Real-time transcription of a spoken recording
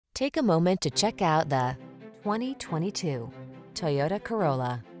Take a moment to check out the 2022 Toyota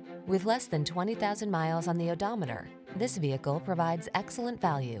Corolla. With less than 20,000 miles on the odometer, this vehicle provides excellent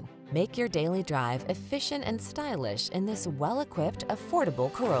value. Make your daily drive efficient and stylish in this well-equipped,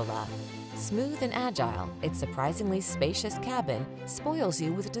 affordable Corolla. Smooth and agile, its surprisingly spacious cabin spoils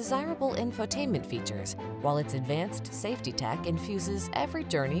you with desirable infotainment features, while its advanced safety tech infuses every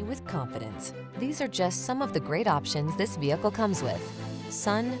journey with confidence. These are just some of the great options this vehicle comes with: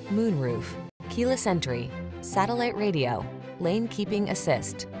 sun, moonroof, keyless entry, satellite radio, lane keeping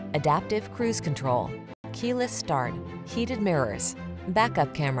assist, adaptive cruise control, keyless start, heated mirrors,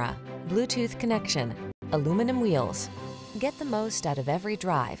 backup camera, Bluetooth connection, aluminum wheels. Get the most out of every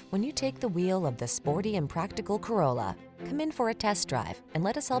drive when you take the wheel of the sporty and practical Corolla. Come in for a test drive and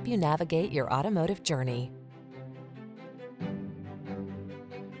let us help you navigate your automotive journey.